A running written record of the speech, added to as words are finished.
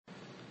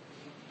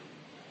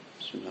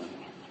Bismillah.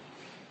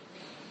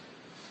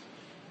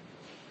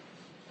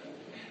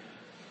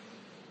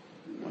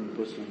 One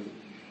person,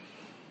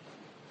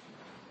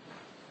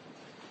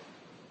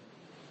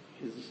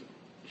 his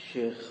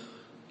sheikh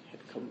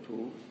had come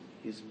to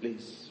his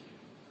place.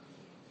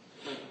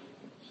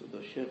 So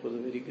the sheikh was a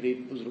very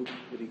great buzruk,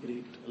 very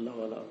great Allah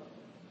Wala.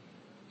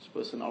 This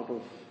person, out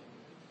of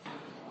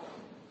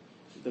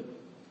the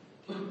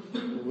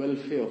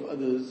welfare of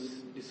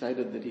others,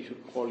 decided that he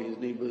should call his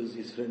neighbors,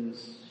 his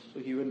friends. So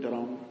he went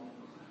around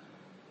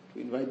to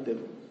invite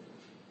them,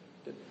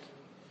 that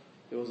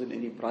there wasn't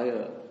any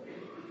prior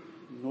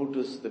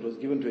notice that was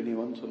given to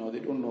anyone, so now they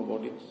don't know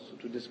about it, so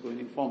to just go and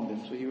inform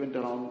them. So he went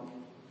around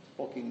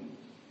walking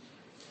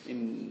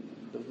in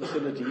the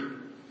vicinity,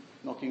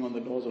 knocking on the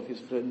doors of his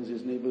friends,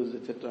 his neighbors,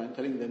 etc., and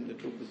telling them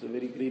that, look, this is a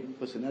very great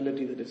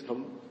personality that has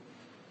come,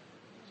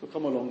 so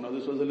come along. Now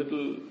this was a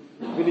little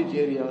village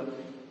area,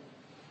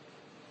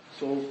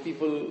 so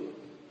people,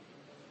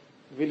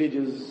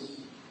 villagers,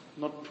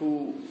 not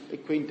too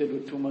acquainted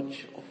with too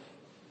much of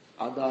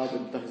adab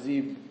and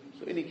tahzeeb.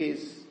 So in any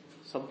case,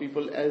 some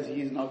people, as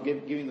he is now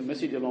giving the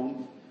message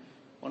along,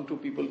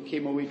 1-2 people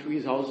came away to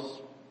his house.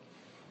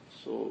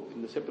 So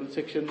in the separate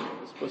section,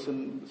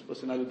 this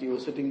personality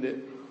was sitting there.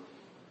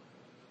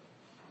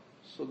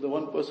 So the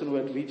one person who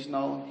had reached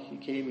now, he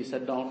came, he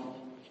sat down.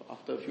 So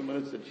after a few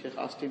minutes, the Sheikh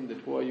asked him that,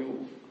 who are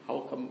you?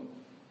 How come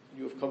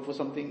you have come for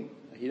something?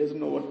 He doesn't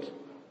know what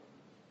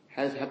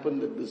has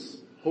happened, that this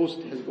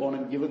host has gone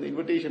and given the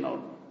invitation out.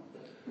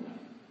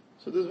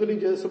 So this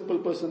villager, simple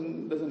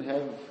person, doesn't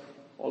have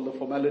all the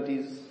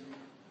formalities.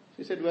 So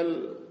he said,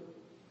 well,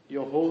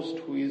 your host,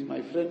 who is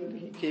my friend,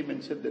 he came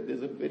and said that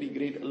there's a very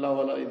great Allah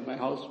Wala in my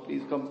house,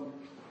 please come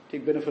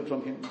take benefit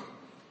from him.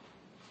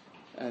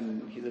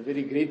 And he's a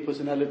very great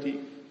personality,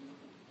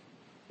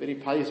 very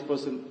pious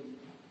person.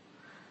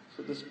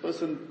 So this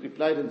person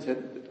replied and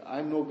said that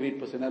I'm no great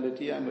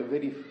personality, I'm a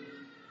very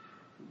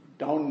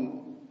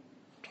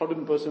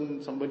downtrodden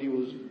person, somebody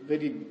who's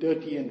very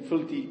dirty and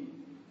filthy.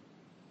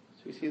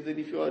 So he says that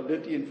if you are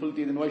dirty and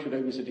filthy, then why should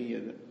I be sitting here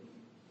then?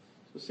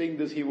 So saying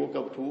this, he woke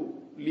up to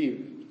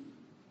leave.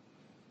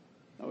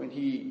 Now when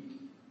he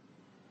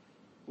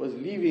was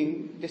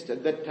leaving, just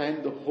at that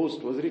time the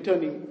host was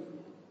returning.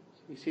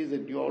 So he says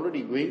that you're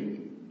already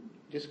going,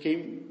 just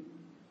came.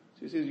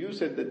 So he says, you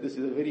said that this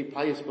is a very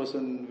pious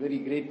person, very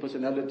great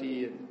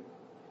personality. And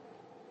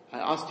I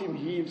asked him,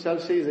 he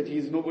himself says that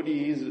he's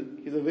nobody, he's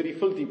a very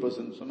filthy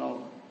person. So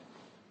now,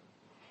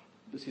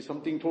 this is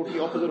something totally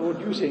opposite of what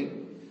you're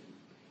saying.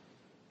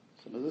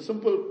 So as a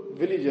simple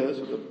villager,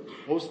 so the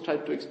host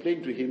tried to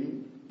explain to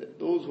him that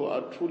those who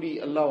are truly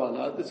Allah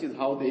Wala, this is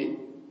how they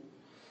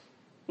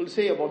will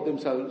say about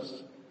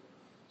themselves.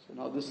 So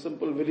now this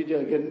simple villager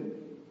again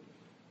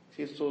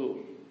says, so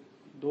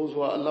those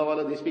who are Allah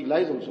Wala, they speak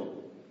lies also.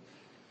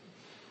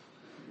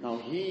 Now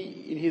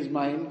he, in his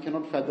mind,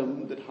 cannot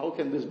fathom that how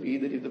can this be,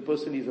 that if the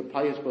person is a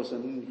pious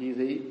person, he is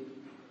a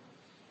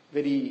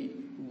very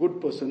good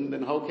person,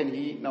 then how can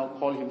he now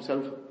call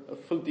himself a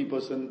filthy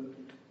person,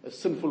 a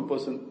sinful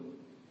person?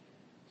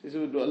 So he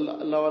said, do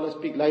Allah Wala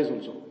speak lies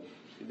also?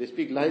 If they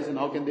speak lies, then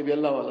how can they be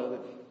Allah Wala then?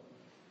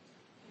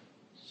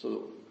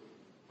 So,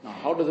 now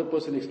how does a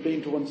person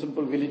explain to one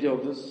simple villager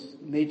of this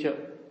nature?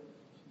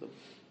 The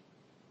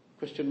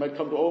question might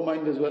come to our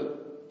mind as well.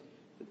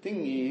 The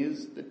thing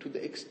is that to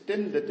the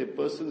extent that a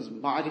person's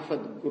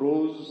ma'rifat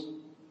grows,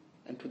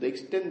 and to the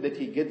extent that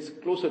he gets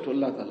closer to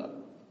Allah Ta'ala,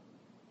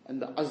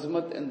 and the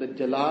azmat and the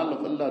jalal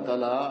of Allah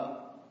Ta'ala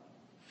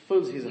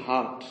fills his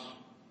heart,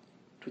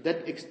 to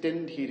that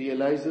extent he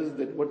realizes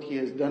that what he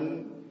has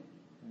done,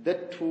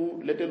 that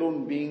too, let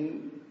alone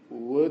being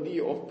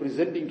worthy of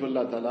presenting to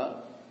Allah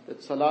Ta'ala,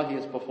 that salah he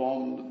has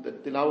performed,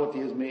 that tilawat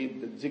he has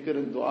made, that zikr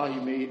and dua he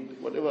made,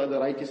 whatever other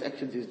righteous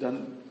actions he's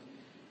done,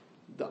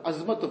 the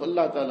azmat of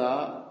Allah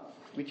Ta'ala,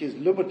 which is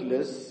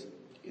limitless,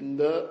 in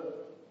the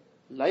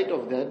light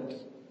of that,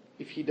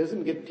 if he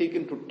doesn't get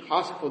taken to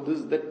task for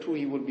this, that too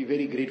he will be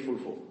very grateful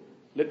for,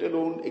 let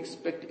alone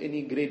expect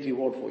any great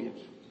reward for it.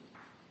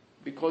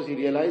 Because he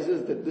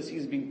realizes that this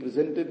is being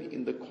presented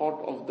in the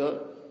court of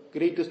the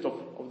greatest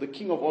of the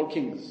king of all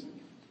kings.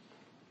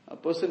 A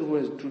person who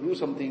has to do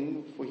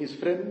something for his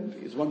friend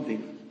is one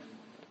thing,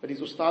 but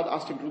his ustad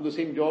asked him to do the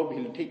same job,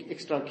 he'll take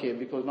extra care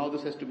because now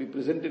this has to be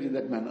presented in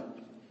that manner.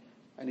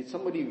 And it's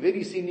somebody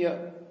very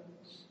senior,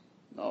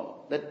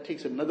 now that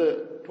takes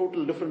another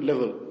total different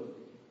level.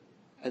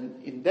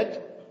 And in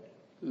that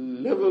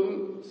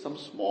level, some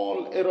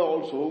small error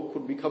also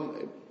could become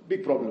a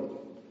big problem.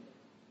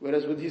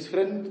 Whereas with his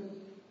friend,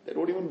 there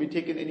won't even be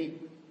taken any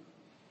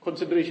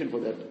consideration for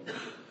that.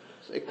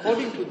 So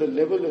according to the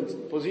level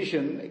and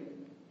position,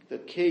 the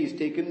care is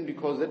taken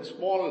because that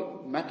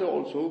small matter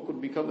also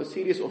could become a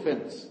serious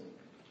offense.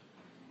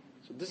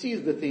 So this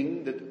is the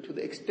thing, that to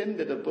the extent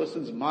that a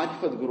person's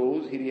marifat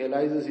grows, he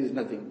realizes he is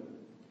nothing.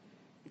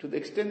 To the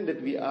extent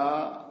that we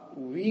are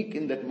weak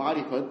in that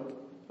marifat,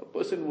 a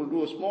person will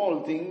do a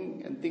small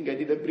thing and think I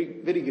did a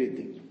very great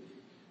thing.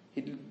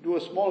 He'll do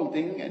a small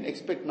thing and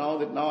expect now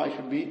that now I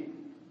should be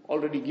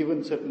already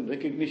given certain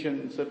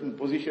recognition, certain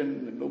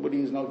position, and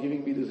nobody is now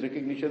giving me this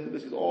recognition.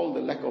 This is all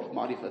the lack of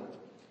marifat,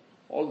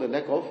 all the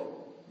lack of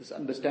this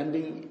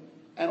understanding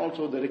and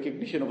also the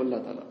recognition of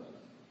Allah Ta'ala.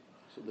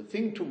 So the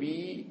thing to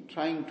be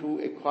trying to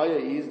acquire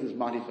is this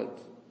marifat.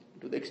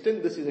 To the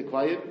extent this is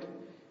acquired,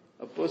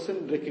 a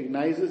person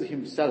recognizes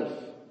himself.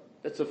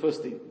 That's the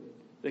first thing.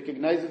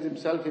 Recognizes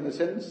himself in the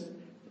sense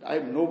that I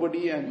am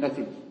nobody, I am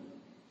nothing.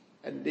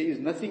 And there is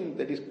nothing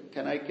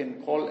that I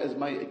can call as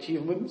my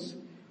achievements.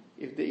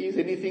 If there is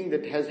anything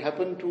that has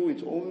happened to,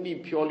 it's only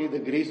purely the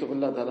grace of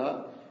Allah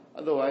Ta'ala.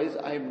 Otherwise,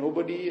 I am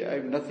nobody, I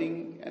am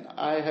nothing, and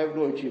I have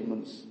no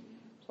achievements.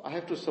 So I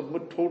have to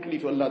submit totally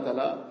to Allah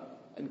Ta'ala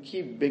and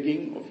keep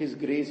begging of His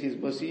grace, His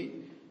mercy,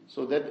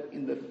 so that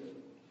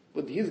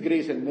with His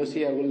grace and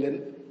mercy I will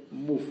then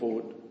move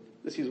forward.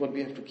 This is what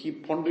we have to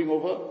keep pondering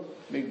over,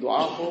 make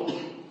dua for,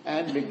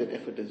 and make that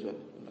effort as well.